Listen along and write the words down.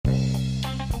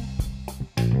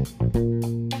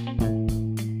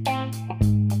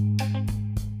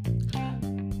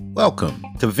Welcome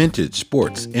to Vintage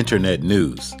Sports Internet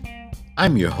News.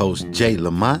 I'm your host, Jay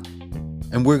Lamont,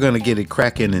 and we're going to get it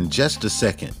cracking in just a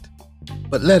second.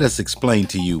 But let us explain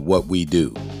to you what we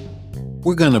do.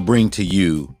 We're going to bring to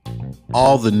you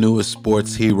all the newest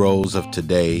sports heroes of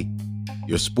today,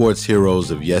 your sports heroes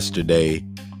of yesterday,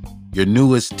 your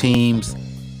newest teams,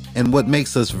 and what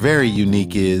makes us very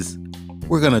unique is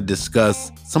we're going to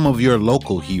discuss some of your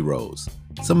local heroes,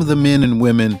 some of the men and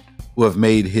women who have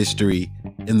made history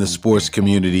in the sports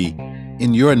community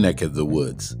in your neck of the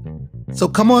woods. So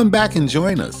come on back and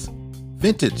join us.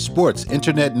 Vintage Sports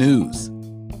Internet News.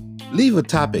 Leave a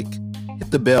topic,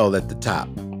 hit the bell at the top.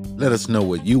 Let us know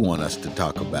what you want us to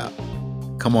talk about.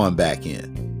 Come on back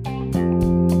in.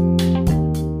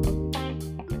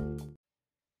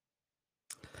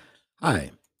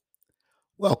 Hi,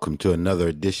 welcome to another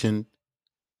edition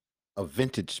of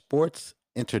Vintage Sports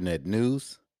Internet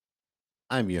News.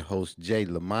 I'm your host, Jay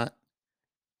Lamont.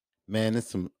 Man,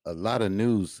 it's a lot of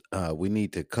news we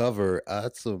need to cover.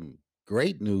 Some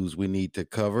great news we need to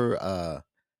cover. I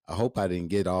hope I didn't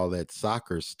get all that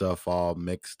soccer stuff all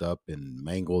mixed up and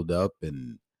mangled up,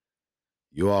 and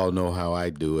you all know how I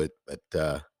do it. But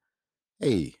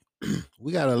hey,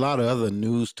 we got a lot of other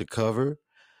news to cover.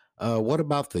 What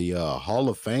about the Hall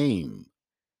of Fame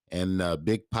and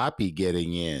Big Papi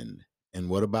getting in? And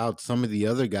what about some of the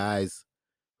other guys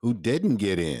who didn't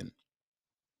get in?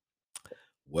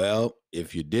 Well,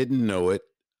 if you didn't know it,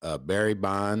 Barry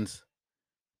Bonds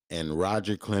and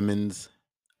Roger Clemens,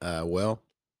 well,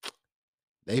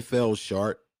 they fell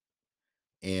short.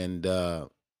 And there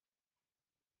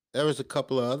was a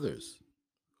couple of others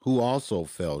who also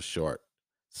fell short.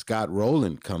 Scott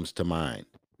Rowland comes to mind.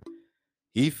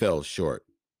 He fell short.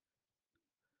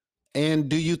 And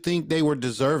do you think they were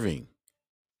deserving?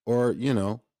 Or,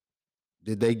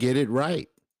 did they get it right?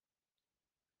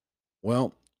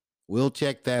 Well, we'll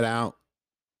check that out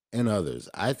and others.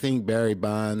 I think Barry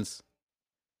Bonds,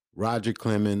 Roger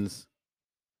Clemens,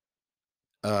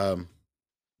 I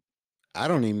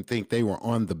don't even think they were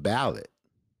on the ballot.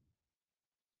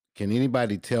 Can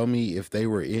anybody tell me if they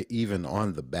were even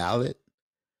on the ballot?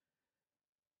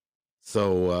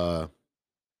 So,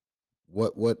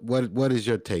 what is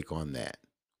your take on that?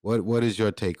 What is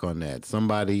your take on that?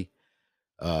 Somebody,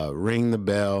 ring the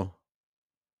bell.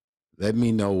 Let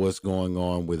me know what's going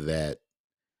on with that.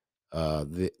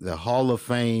 The Hall of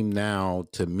Fame now,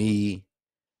 to me,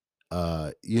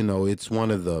 it's one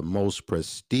of the most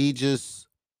prestigious.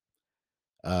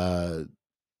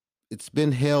 It's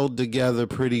been held together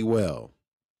pretty well.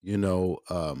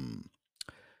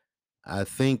 I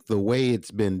think the way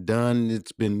it's been done,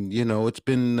 it's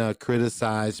been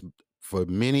criticized for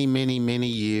many, many, many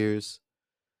years.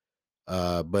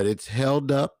 But it's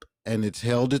held up and it's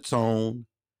held its own.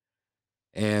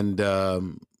 And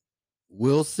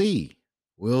we'll see.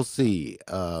 We'll see.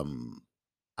 I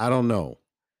don't know.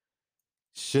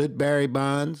 Should Barry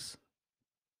Bonds,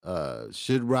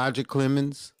 should Roger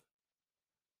Clemens,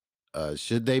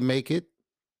 should they make it?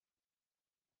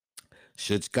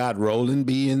 Should Scott Rowland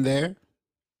be in there?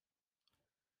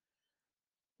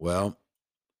 Well,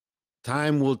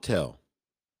 time will tell,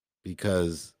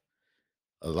 because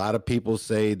a lot of people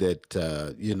say that,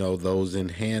 those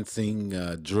enhancing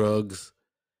drugs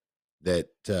that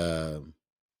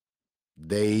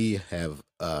they have,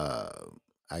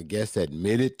 I guess,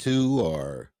 admitted to,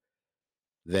 or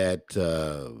that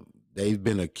they've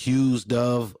been accused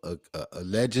of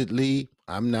allegedly.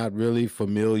 I'm not really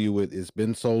familiar with. It's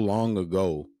been so long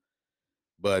ago,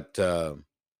 but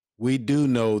we do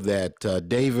know that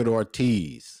David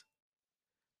Ortiz,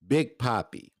 Big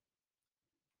Papi,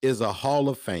 is a Hall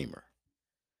of Famer.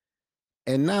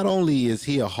 And not only is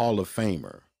he a Hall of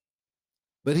Famer,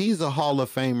 but he's a Hall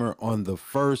of Famer on the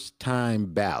first time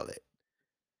ballot.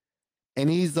 And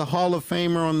he's the Hall of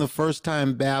Famer on the first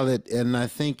time ballot. And I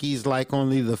think he's like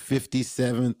only the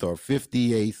 57th or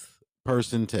 58th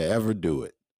person to ever do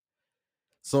it.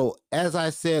 So, as I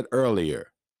said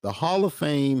earlier, the Hall of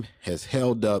Fame has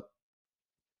held up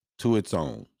to its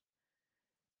own.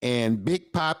 And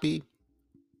Big Papi,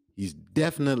 he's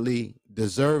definitely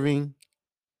deserving.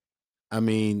 I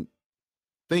mean,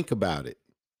 think about it.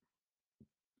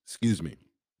 Excuse me.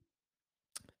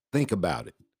 Think about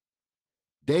it.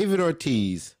 David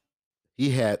Ortiz,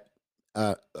 he had,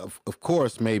 of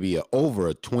course, maybe over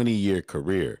a 20-year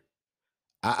career.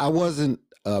 I wasn't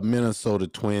a Minnesota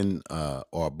Twin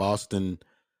or Boston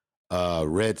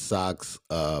Red Sox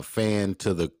fan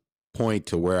to the point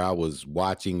to where I was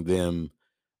watching them,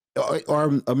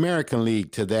 or American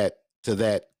League to that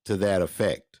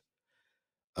effect.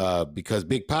 because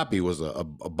Big Papi was a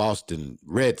Boston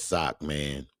Red Sox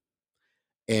man,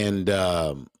 and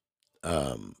I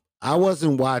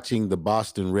wasn't watching the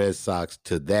Boston Red Sox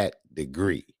to that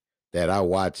degree that I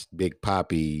watched Big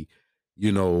Papi,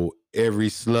 every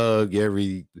slug,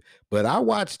 but I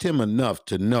watched him enough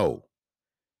to know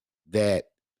that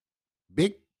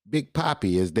Big Big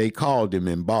Papi, as they called him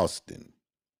in Boston,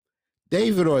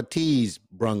 David Ortiz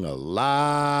brung a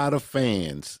lot of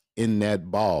fans in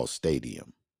that ball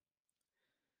stadium.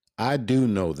 I do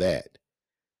know that.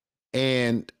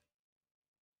 And,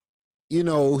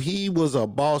 he was a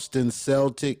Boston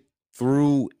Celtic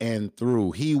through and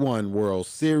through. He won World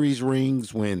Series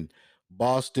rings when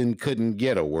Boston couldn't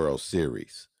get a World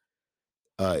Series,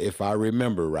 if I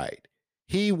remember right.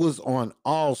 He was on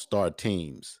all-star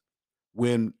teams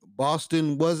when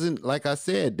Boston wasn't, like I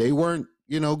said, they weren't,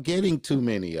 getting too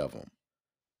many of them.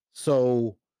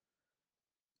 So,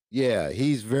 yeah,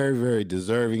 he's very, very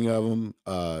deserving of them.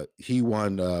 He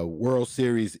won World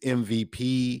Series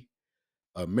MVP,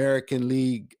 American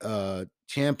League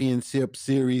Championship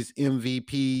Series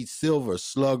MVP, Silver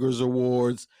Sluggers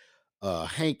Awards,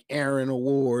 Hank Aaron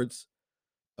Awards.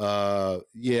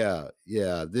 Yeah.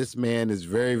 This man is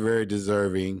very, very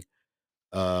deserving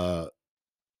of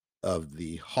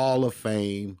the Hall of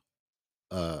Fame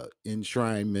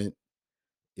enshrinement.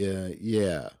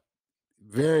 Yeah.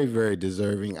 Very, very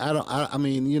deserving. I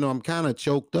mean, I'm kind of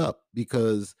choked up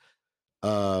because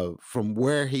from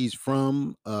where he's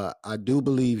from, I do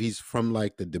believe he's from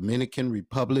like the Dominican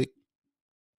Republic.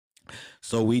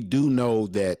 So we do know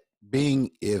that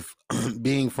being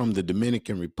from the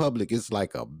Dominican Republic, it's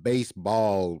like a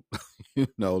baseball,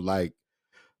 like,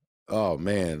 oh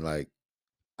man, like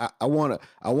I wanna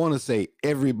say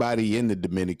everybody in the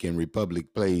Dominican Republic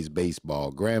plays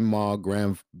baseball. Grandma,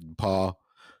 grandpa,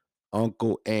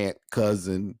 uncle, aunt,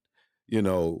 cousin, you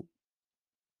know,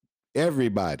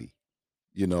 everybody,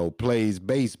 plays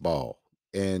baseball.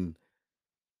 And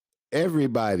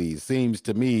everybody seems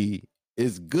to me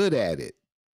is good at it.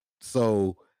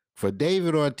 So for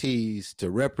David Ortiz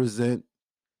to represent,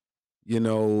 you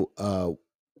know, uh,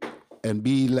 and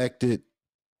be elected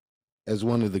as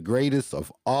one of the greatest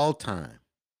of all time,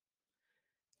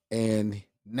 and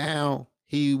now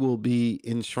he will be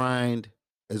enshrined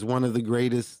as one of the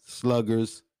greatest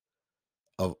sluggers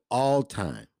of all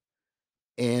time.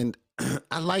 And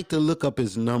I'd like to look up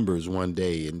his numbers one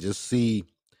day and just see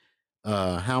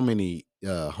how many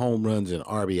home runs and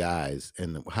RBIs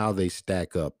and how they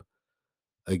stack up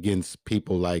against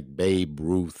people like Babe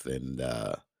Ruth and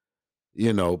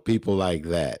people like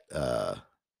that.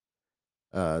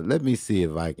 Let me see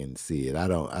if I can see it. I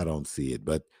don't see it,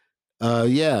 but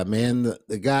yeah, man,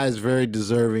 the guy's very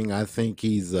deserving. I think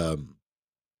he's and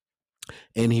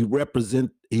he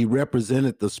represented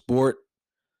the sport.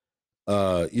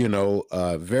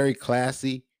 Very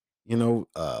classy. You know,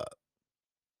 uh,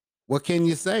 what can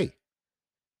you say?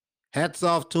 Hats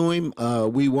off to him.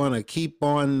 We want to keep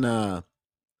on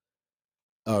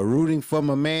rooting for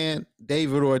my man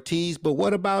David Ortiz. But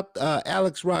what about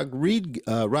Alex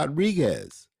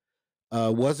Rodriguez?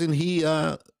 Wasn't he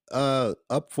up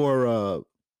for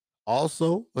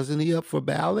also? Wasn't he up for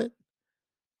ballot,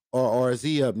 or is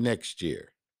he up next year?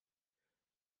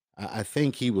 I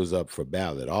think he was up for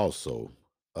ballot also,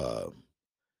 uh,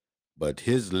 but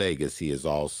his legacy is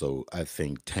also, I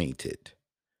think, tainted.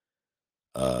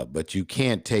 But you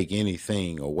can't take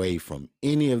anything away from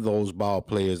any of those ball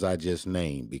players I just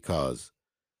named because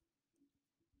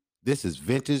this is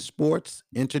vintage sports,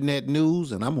 internet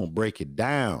news, and I'm gonna break it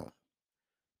down.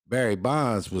 Barry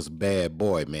Bonds was a bad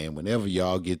boy, man. Whenever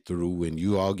y'all get through and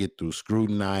you all get through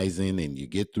scrutinizing and you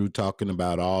get through talking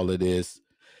about all of this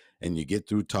and you get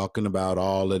through talking about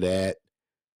all of that,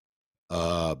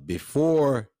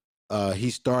 before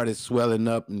he started swelling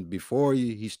up and before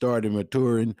he started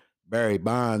maturing, Barry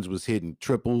Bonds was hitting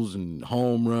triples and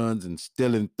home runs and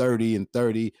stealing 30 and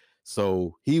 30.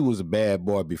 So he was a bad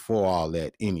boy before all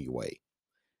that anyway.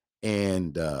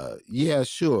 And yeah,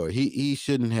 sure, he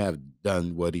shouldn't have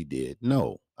done what he did.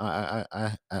 No,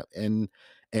 and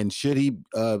should he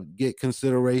get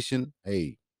consideration?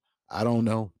 Hey, I don't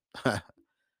know.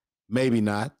 Maybe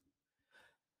not.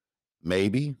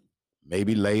 Maybe,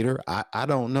 maybe later. I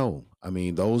don't know. I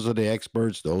mean, those are the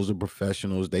experts. Those are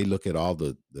professionals. They look at all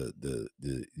the.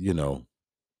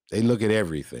 They look at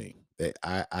everything.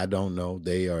 I don't know.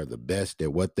 They are the best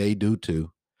at what they do too.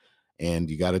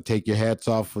 And you got to take your hats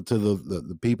off to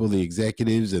the people, the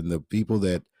executives, and the people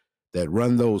that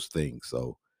run those things.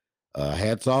 So,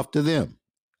 hats off to them.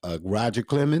 Roger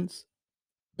Clemens,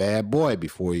 bad boy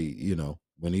before he,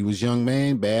 when he was young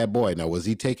man, bad boy. Now, was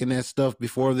he taking that stuff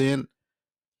before then?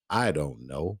 I don't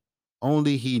know.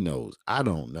 Only he knows. I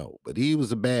don't know. But he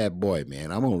was a bad boy,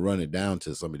 man. I'm gonna run it down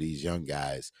to some of these young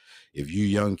guys. If you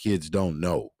young kids don't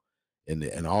know,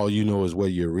 and all you know is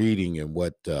what you're reading and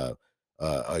what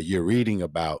you're reading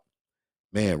about,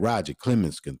 man, Roger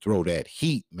Clemens can throw that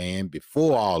heat, man,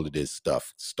 before all of this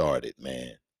stuff started,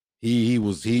 man. He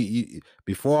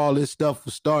before all this stuff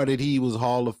was started, he was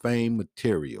Hall of Fame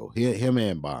material. Him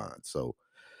and Bonds. So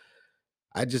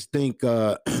I just think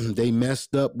they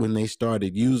messed up when they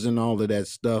started using all of that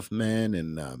stuff, man.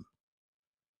 And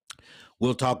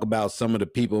we'll talk about some of the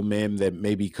people, man, that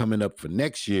may be coming up for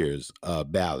next year's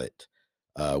ballot,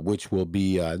 which will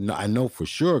be, I know for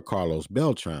sure, Carlos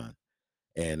Beltran.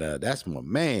 And that's my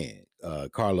man,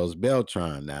 Carlos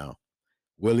Beltran. Now,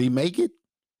 will he make it?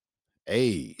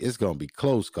 Hey, it's gonna be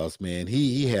close, cause man,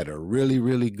 he had a really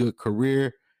really good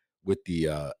career with the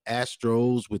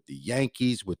Astros, with the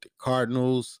Yankees, with the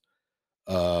Cardinals.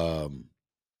 Um,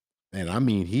 and I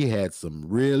mean, he had some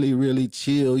really really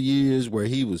chill years where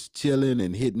he was chilling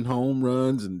and hitting home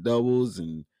runs and doubles,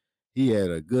 and he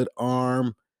had a good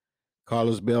arm.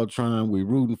 Carlos Beltran, we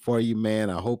rooting for you,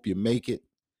 man. I hope you make it.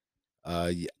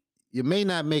 You, you may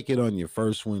not make it on your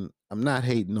first one. I'm not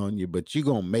hating on you, but you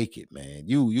gonna make it, man.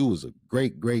 You was a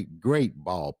great, great, great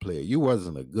ball player. You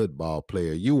wasn't a good ball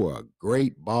player. You were a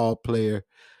great ball player.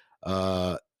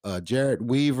 Jarrett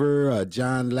Weaver,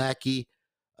 John Lackey,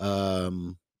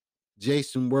 um,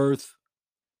 Jason Worth.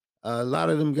 A lot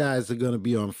of them guys are gonna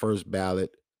be on first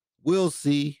ballot. We'll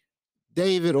see.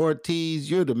 David Ortiz,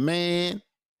 you're the man.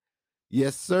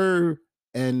 Yes, sir.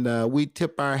 And we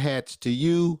tip our hats to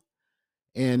you.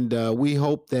 And we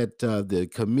hope that the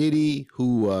committee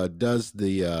who does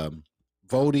the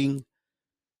voting,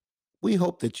 we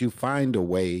hope that you find a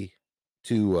way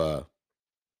to,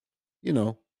 you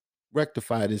know,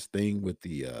 rectify this thing with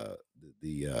the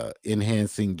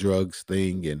enhancing drugs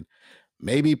thing, and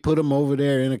maybe put them over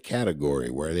there in a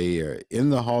category where they are in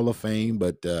the Hall of Fame,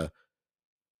 but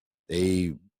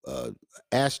they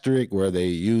asterisk where they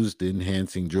used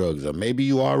enhancing drugs. Or maybe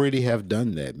you already have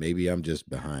done that. Maybe I'm just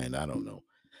behind. I don't know.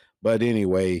 But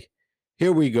anyway,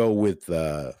 here we go with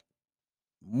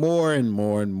more and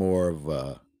more and more of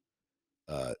uh,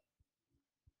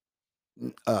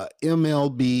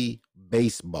 MLB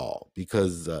baseball,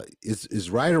 because it's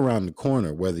right around the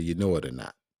corner, whether you know it or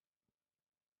not.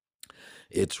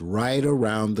 It's right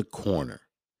around the corner.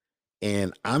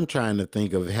 And I'm trying to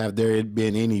think of, have there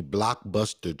been any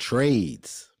blockbuster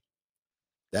trades?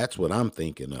 That's what I'm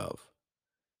thinking of.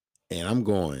 And I'm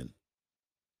going,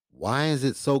 why is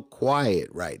it so quiet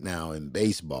right now in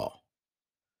baseball?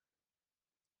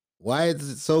 Why is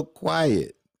it so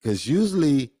quiet? Because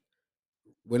usually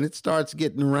when it starts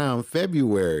getting around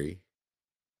February,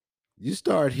 you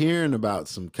start hearing about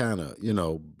some kind of,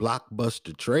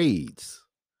 blockbuster trades,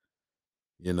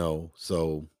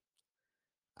 So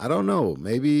I don't know.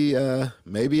 Maybe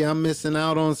I'm missing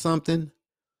out on something.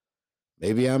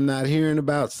 Maybe I'm not hearing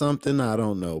about something. I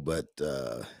don't know, but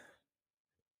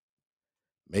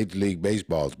Major League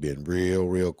Baseball's been real,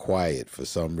 real quiet for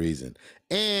some reason.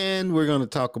 And we're going to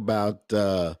talk about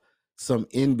some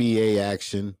NBA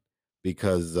action,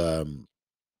 because in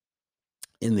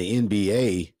the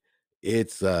NBA,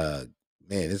 it's man,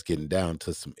 it's getting down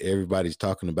to some, everybody's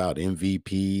talking about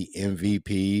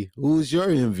MVP. Who's your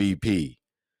MVP?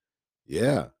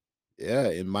 Yeah. Yeah.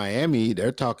 In Miami,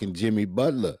 they're talking Jimmy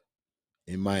Butler.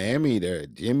 In Miami, they're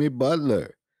Jimmy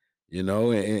Butler.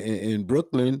 In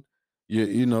Brooklyn,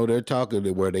 they're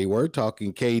talking, where they were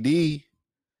talking KD,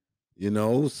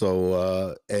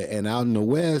 so and out in the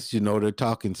West, they're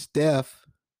talking Steph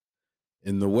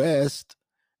in the West,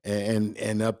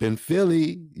 and up in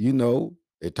Philly,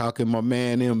 they're talking my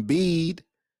man Embiid.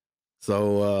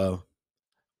 So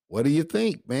what do you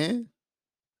think, man?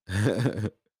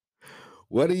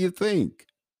 What do you think?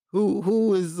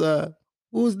 Who's the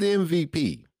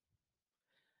MVP?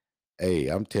 Hey,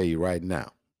 I'm telling you right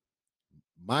now,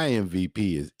 my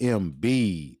MVP is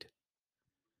Embiid.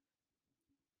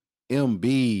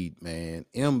 Embiid, man.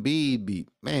 Embiid be,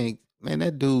 man,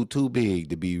 that dude too big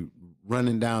to be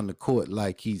running down the court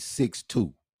like he's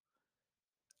 6'2".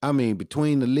 I mean,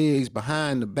 between the legs,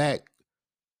 behind the back,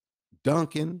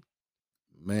 dunking,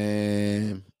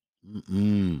 man.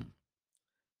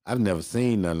 I've never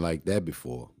seen nothing like that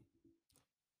before.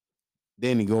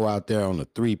 Then he go out there on the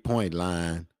 3-point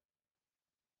line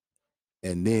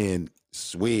and then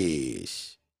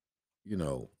swish.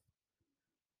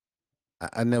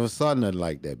 I never saw nothing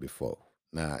like that before.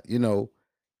 Now,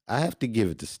 I have to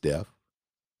give it to Steph.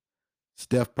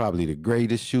 Steph probably the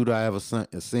greatest shooter I ever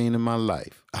seen in my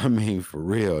life. I mean, for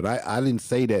real. I didn't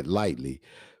say that lightly,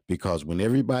 because when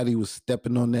everybody was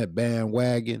stepping on that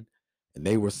bandwagon and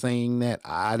they were saying that,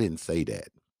 I didn't say that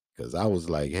because I was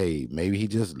like, hey, maybe he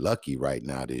just lucky right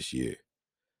now this year.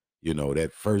 You know,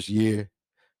 that first year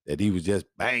that he was just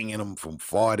banging them from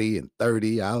 40 and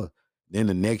 30. Then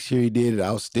the next year he did it.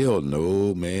 I was still,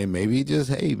 no, man, maybe he just,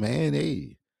 hey, man,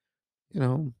 hey, you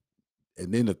know.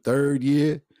 And then the third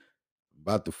year,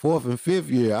 about the fourth and fifth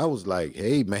year, I was like,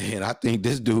 hey, man, I think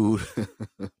this dude,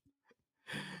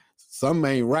 something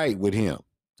ain't right with him.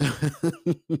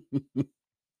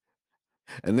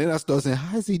 And then I started saying,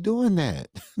 how is he doing that?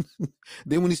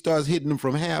 Then when he starts hitting them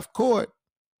from half court,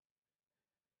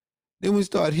 then we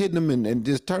start hitting them and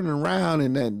just turning around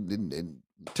and then and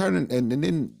turning and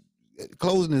then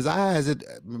closing his eyes.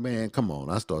 Man, come on.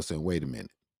 I start saying, wait a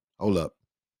minute. Hold up.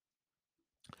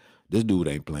 This dude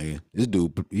ain't playing. This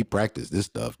dude, he practiced this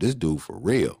stuff. This dude for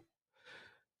real.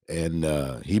 And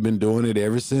he been doing it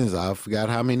ever since. I forgot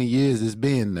how many years it's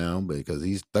been now, because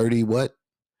he's 30 what?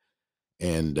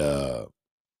 And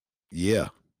yeah.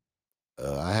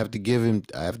 I have to give him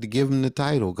the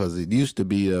title because it used to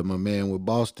be my man with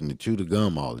Boston that chewed the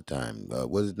gum all the time.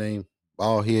 What's his name?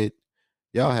 Ballhead.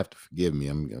 Y'all have to forgive me.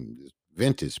 I'm just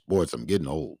vintage sports. I'm getting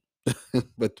old.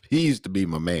 But he used to be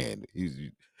my man.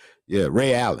 Yeah,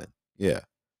 Ray Allen. Yeah.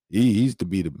 He used to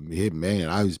be the hit man.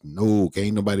 I was no,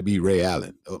 can't nobody be Ray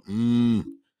Allen. And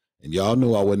y'all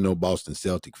know I wasn't no Boston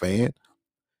Celtic fan.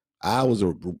 I was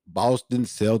a Boston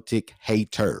Celtic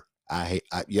hater.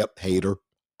 Hater.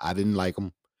 I didn't like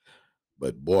him.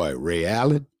 But boy, Ray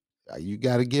Allen, you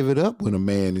got to give it up when a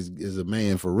man is a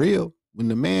man for real. When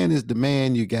the man is the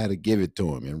man, you got to give it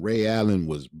to him. And Ray Allen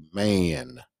was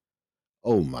man.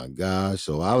 Oh my gosh!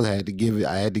 So I had to give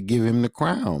him the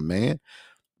crown, man.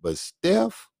 But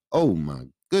Steph, oh my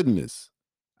goodness,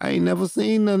 I ain't never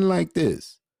seen nothing like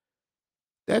this.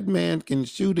 That man can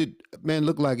shoot it. Man,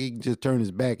 look like he can just turn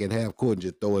his back at half court and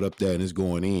just throw it up there and it's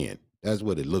going in. That's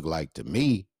what it looked like to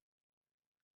me.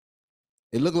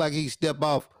 It looked like he stepped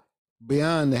off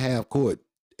beyond the half court.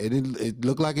 It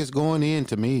looked like it's going in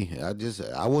to me.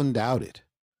 I wouldn't doubt it.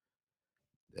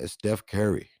 That's Steph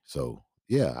Curry. So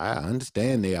yeah, I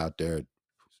understand they out there.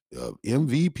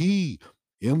 MVP,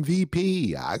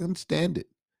 MVP. I understand it.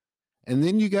 And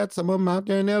then you got some of them out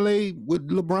there in LA with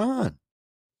LeBron.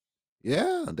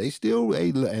 Yeah, they still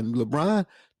and LeBron,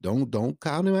 don't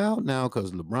count him out now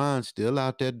because LeBron's still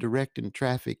out there directing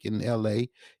traffic in LA.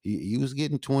 He was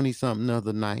getting 20 something the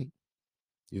other night.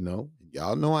 You know,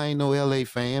 y'all know I ain't no LA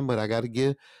fan, but I gotta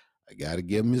give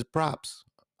him his props.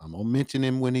 I'm gonna mention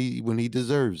him when he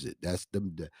deserves it. That's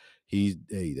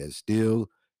still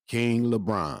King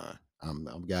LeBron.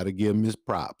 I'm gotta give him his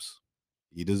props.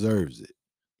 He deserves it.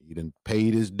 He done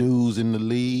paid his dues in the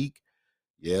league.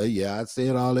 Yeah. I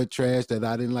said all that trash that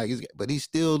I didn't like, but he's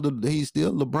still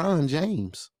LeBron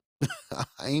James.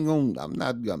 I ain't gonna. I'm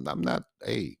not.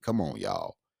 Hey, come on,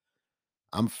 y'all.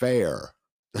 I'm fair.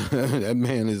 That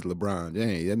man is LeBron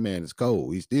James. That man is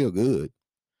cold. He's still good.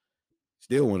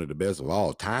 Still one of the best of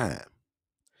all time.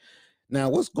 Now,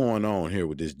 what's going on here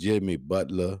with this Jimmy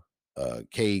Butler,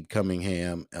 Cade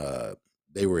Cunningham?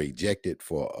 They were ejected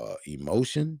for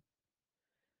emotion.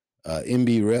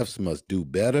 NBA refs must do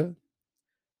better.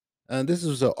 This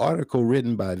was an article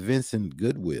written by Vincent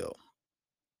Goodwill.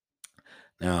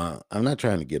 Now, I'm not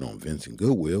trying to get on Vincent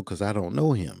Goodwill because I don't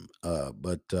know him,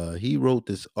 but he wrote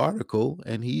this article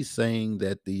and he's saying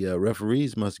that the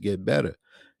referees must get better.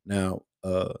 Now,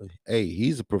 hey,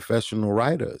 he's a professional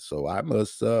writer, so I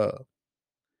must.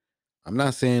 I'm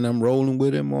not saying I'm rolling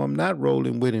with him or I'm not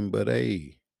rolling with him, but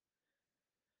hey,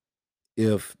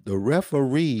 if the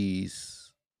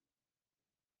referees,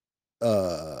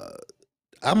 uh,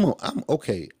 I'm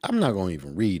okay. I'm not going to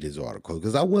even read his article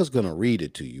because I was going to read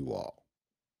it to you all.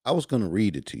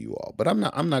 But I'm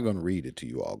not going to read it to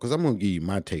you all because I'm going to give you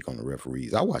my take on the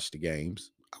referees. I watch the games.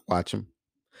 I watch them.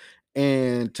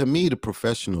 And to me, the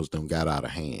professionals don't got out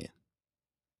of hand.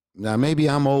 Now, maybe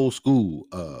I'm old school.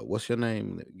 What's your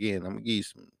name again? I'm going to give you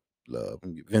some love.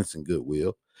 Vincent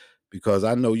Goodwill, because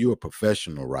I know you're a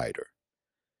professional writer.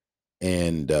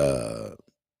 And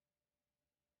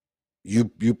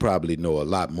you probably know a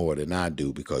lot more than I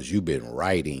do because you've been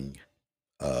writing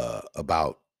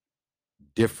about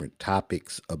different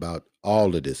topics about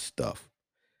all of this stuff.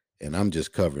 And I'm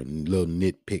just covering little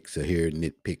nitpicks of here,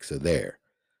 nitpicks of there.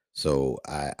 So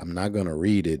I'm not gonna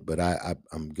read it, but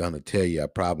I'm gonna tell you I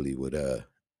probably would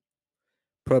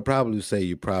probably say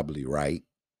you're probably right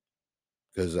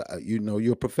because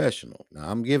you're a professional. Now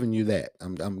I'm giving you that.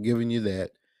 I'm giving you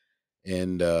that,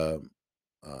 and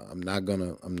I'm not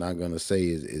gonna say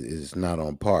it's not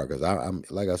on par because I'm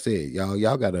like I said,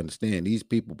 y'all got to understand these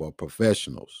people are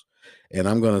professionals. And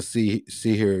I'm gonna see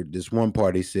here. This one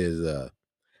party says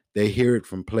they hear it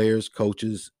from players,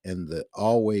 coaches, and the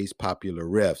always popular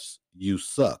refs. You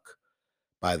suck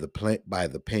by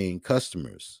the paying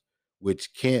customers,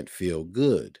 which can't feel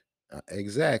good.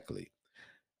 Exactly.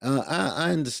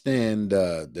 I understand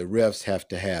the refs have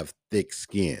to have thick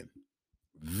skin,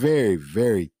 very,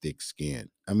 very thick skin.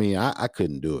 I mean, I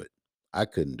couldn't do it. I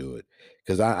couldn't do it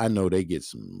because I know they get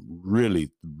some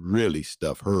really, really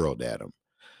stuff hurled at them.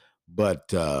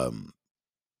 But I'm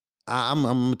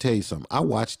gonna tell you something. I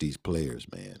watch these players,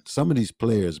 man. Some of these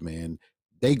players, man,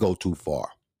 they go too far.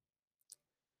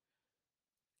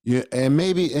 Yeah, and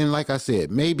maybe, and like I said,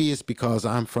 maybe it's because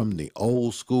I'm from the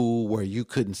old school where you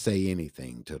couldn't say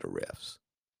anything to the refs,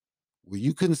 where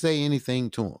you couldn't say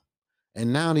anything to them.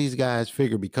 And now these guys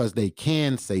figure because they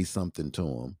can say something to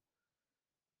them,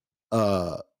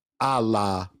 uh, a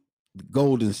la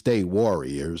Golden State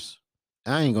Warriors.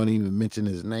 I ain't gonna even mention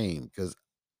his name because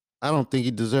I don't think he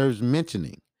deserves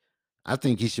mentioning. I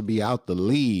think he should be out the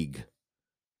league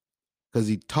because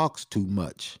he talks too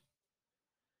much.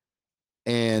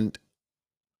 And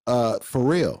for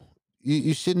real,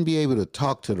 you shouldn't be able to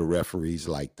talk to the referees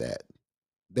like that.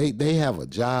 They have a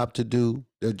job to do.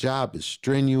 Their job is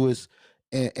strenuous.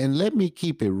 And let me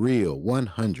keep it real,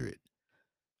 100.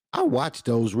 I watch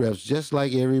those refs just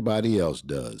like everybody else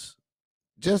does,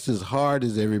 just as hard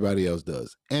as everybody else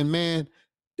does. And man,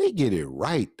 they get it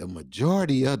right the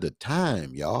majority of the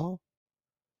time, y'all.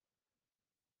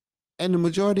 And the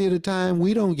majority of the time,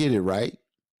 we don't get it right.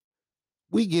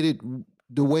 We get it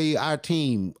the way our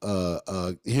team,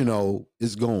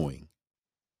 is going.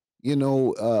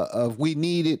 If we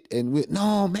need it and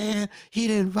no, man, he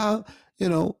didn't foul.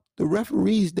 The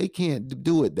referees, they can't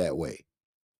do it that way.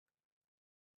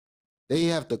 They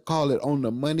have to call it on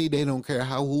the money. They don't care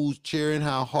who's cheering,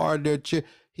 how hard they're cheering.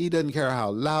 He doesn't care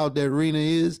how loud the arena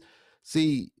is.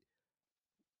 See,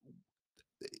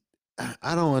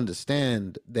 I don't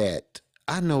understand that.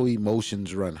 I know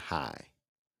emotions run high,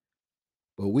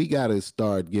 but we got to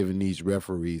start giving these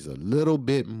referees a little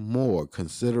bit more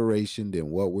consideration than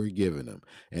what we're giving them.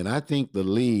 And I think the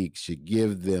league should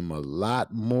give them a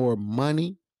lot more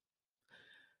money.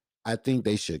 I think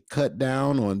they should cut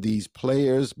down on these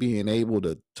players being able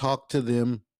to talk to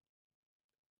them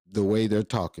the way they're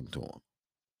talking to them.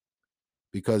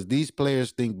 Because these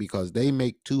players think because they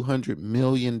make $200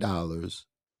 million,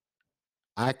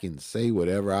 I can say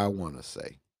whatever I want to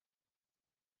say.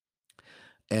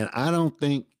 And I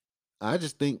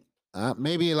just think,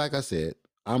 maybe like I said,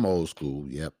 I'm old school.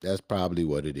 Yep, that's probably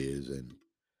what it is. And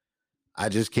I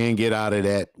just can't get out of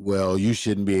that. Well, you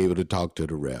shouldn't be able to talk to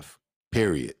the ref,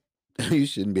 period. You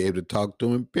shouldn't be able to talk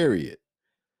to him, period.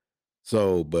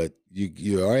 So, but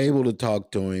you are able to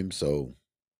talk to him. So,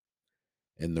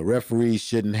 and the referees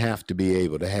shouldn't have to be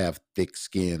able to have thick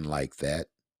skin like that.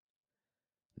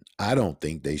 I don't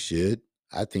think they should.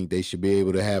 I think they should be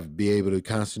able to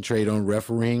concentrate on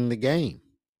refereeing the game.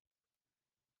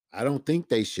 I don't think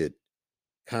they should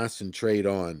concentrate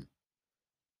on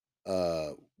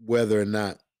whether or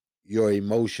not your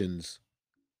emotions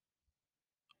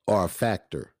are a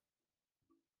factor.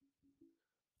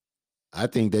 I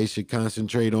think they should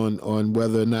concentrate on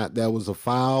whether or not that was a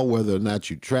foul, whether or not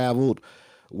you traveled,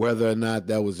 whether or not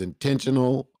that was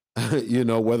intentional,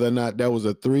 whether or not that was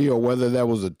a 3 or whether that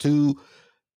was a 2,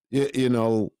 you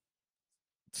know,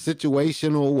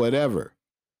 situational, whatever.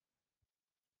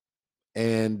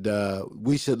 And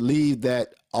we should leave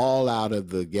that all out of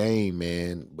the game,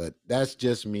 man. But that's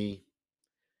just me.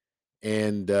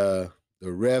 And the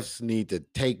refs need to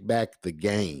take back the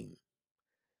game.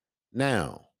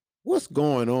 Now, what's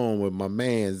going on with my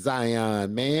man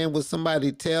Zion, man? Would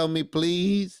somebody tell me,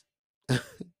 please?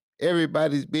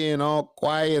 Everybody's being all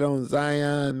quiet on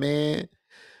Zion, man.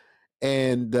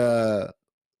 And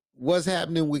what's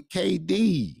happening with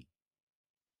KD?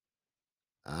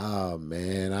 Oh,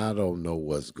 man, I don't know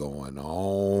what's going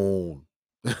on.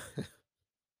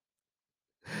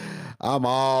 I'm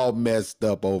all messed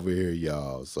up over here,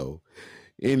 y'all. So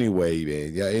anyway,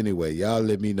 man. Yeah, anyway, y'all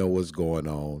let me know what's going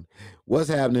on. What's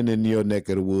happening in your neck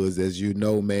of the woods? As you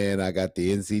know, man, I got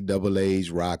the NCAA's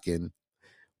rocking.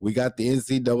 We got the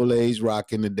NCAA's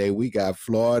rocking today. We got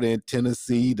Florida and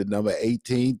Tennessee, the number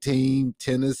 18 team,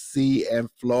 Tennessee and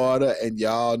Florida. And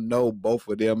y'all know both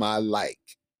of them I like.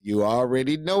 You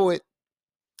already know it.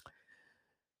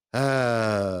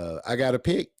 I got a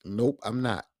pick. Nope, I'm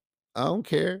not. I don't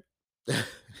care.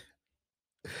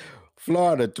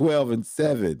 Florida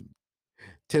 12-7.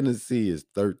 Tennessee is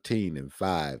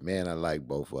 13-5. Man, I like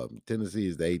both of them. Tennessee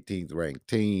is the 18th ranked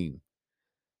team.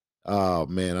 Oh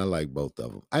man, I like both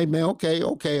of them. Hey man, okay.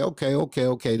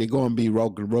 They're gonna be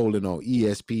rolling on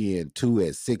ESPN2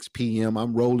 at 6 p.m.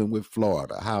 I'm rolling with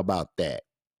Florida. How about that?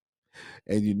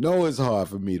 And you know it's hard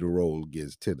for me to roll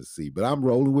against Tennessee, but I'm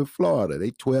rolling with Florida.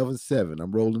 They 12-7.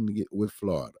 I'm rolling with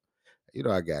Florida. You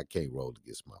know, can't roll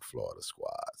against my Florida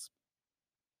squads.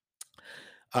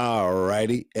 All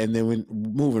righty. And then we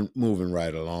moving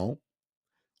right along.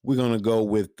 We're gonna go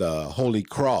with Holy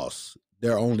Cross.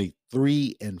 They're only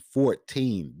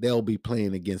 3-14. They'll be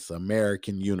playing against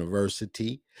American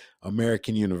University.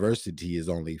 American University is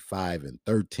only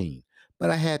 5-13. But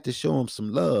I had to show them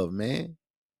some love, man.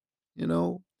 You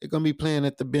know, they're gonna be playing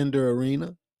at the Bender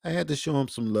Arena. I had to show them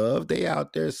some love. They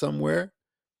out there somewhere.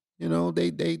 You know,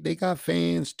 they got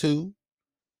fans too.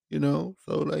 You know,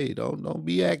 so hey, don't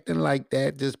be acting like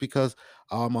that just because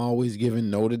I'm always giving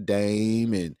Notre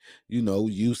Dame and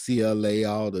UCLA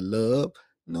all the love.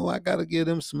 No, I gotta give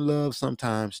them some love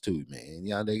sometimes too, man.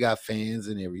 Yeah, they got fans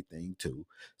and everything too.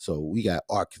 So we got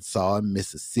Arkansas and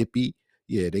Mississippi.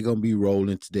 Yeah, they're gonna be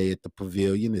rolling today at the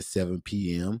Pavilion at 7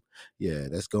 p.m. Yeah,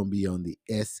 that's gonna be on the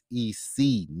SEC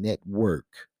network.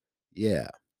 Yeah,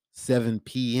 7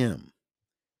 p.m.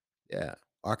 Yeah,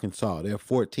 Arkansas, they're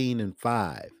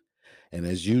 14-5. And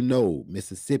as you know,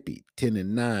 Mississippi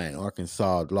 10-9.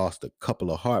 Arkansas lost a couple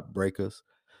of heartbreakers,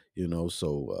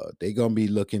 so they're gonna be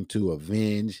looking to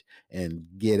avenge and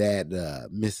get at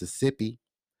Mississippi.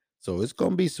 So it's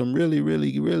gonna be some really,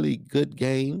 really, really good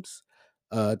games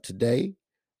today.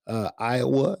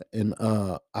 Iowa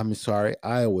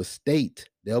State.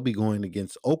 They'll be going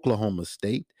against Oklahoma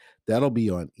State. That'll be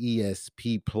on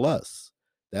ESP Plus.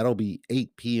 That'll be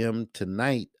 8 p.m.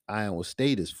 tonight. Iowa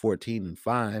State is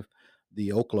 14-5.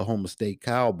 The Oklahoma State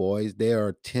Cowboys, they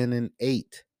are 10-8.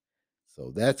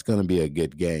 So that's going to be a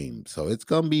good game. So it's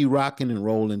going to be rocking and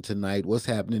rolling tonight. What's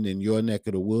happening in your neck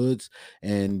of the woods?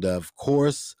 And of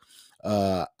course,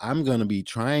 I'm going to be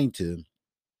trying to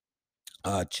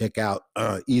check out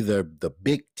either the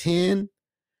Big Ten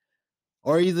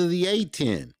or either the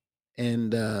A10.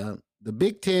 And the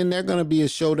Big Ten, they're going to be a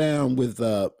showdown with,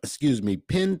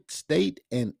 Penn State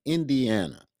and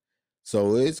Indiana.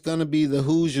 So it's going to be the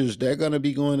Hoosiers. They're going to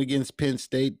be going against Penn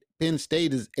State. Penn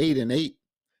State is 8-8.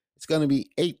 It's going to be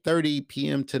 8:30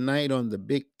 p.m. tonight on the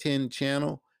Big Ten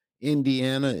channel.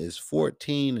 Indiana is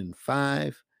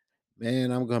 14-5.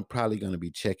 Man, I'm probably going to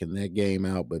be checking that game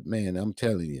out. But man, I'm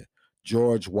telling you,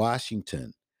 George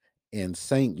Washington and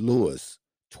St. Louis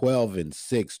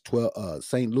 12-6.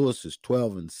 St. Louis is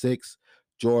 12-6.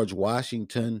 George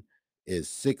Washington is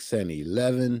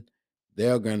 6-11.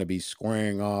 They're going to be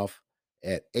squaring off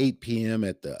at 8 p.m.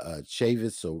 at the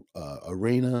Chavis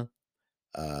Arena.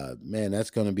 Man,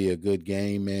 that's going to be a good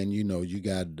game, man. You know, you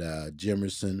got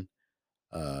Jimerson,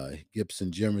 Gibson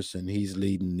Jimerson. He's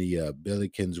leading the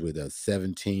Billikens with a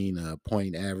 17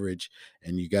 point average.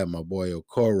 And you got my boy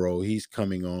Okoro. He's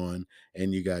coming on.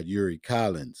 And you got Yuri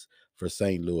Collins for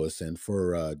St. Louis. And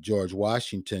for George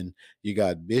Washington, you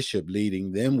got Bishop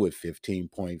leading them with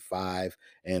 15.5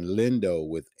 and Lindo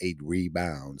with 8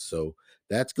 rebounds. So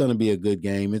that's going to be a good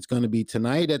game. It's going to be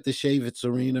tonight at the Chavis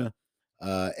Arena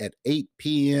at 8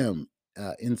 p.m.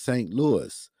 In St.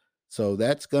 Louis. So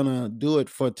that's going to do it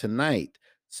for tonight.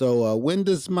 So when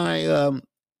does my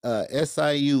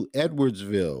SIU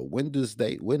Edwardsville, when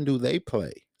do they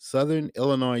play? Southern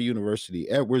Illinois University,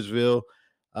 Edwardsville.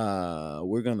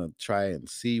 We're going to try and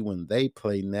see when they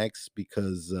play next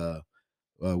because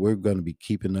we're going to be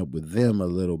keeping up with them a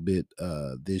little bit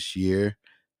this year.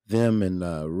 Them and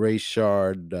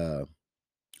Rayshard.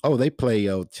 They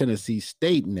play Tennessee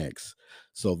State next.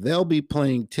 So they'll be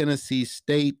playing Tennessee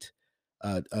State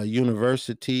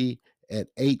University at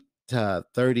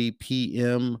 8:30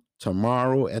 p.m.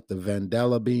 tomorrow at the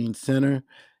Vandella Bean Center.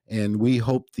 And we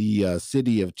hope the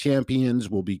City of Champions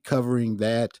will be covering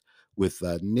that with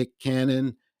Nick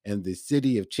Cannon, and the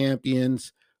City of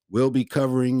Champions will be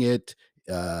covering it.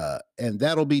 And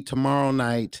that'll be tomorrow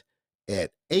night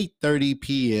at 8:30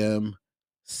 p.m.,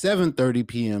 7:30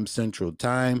 p.m. Central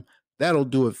Time. That'll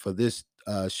do it for this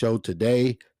show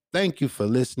today. Thank you for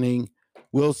listening.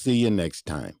 We'll see you next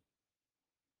time.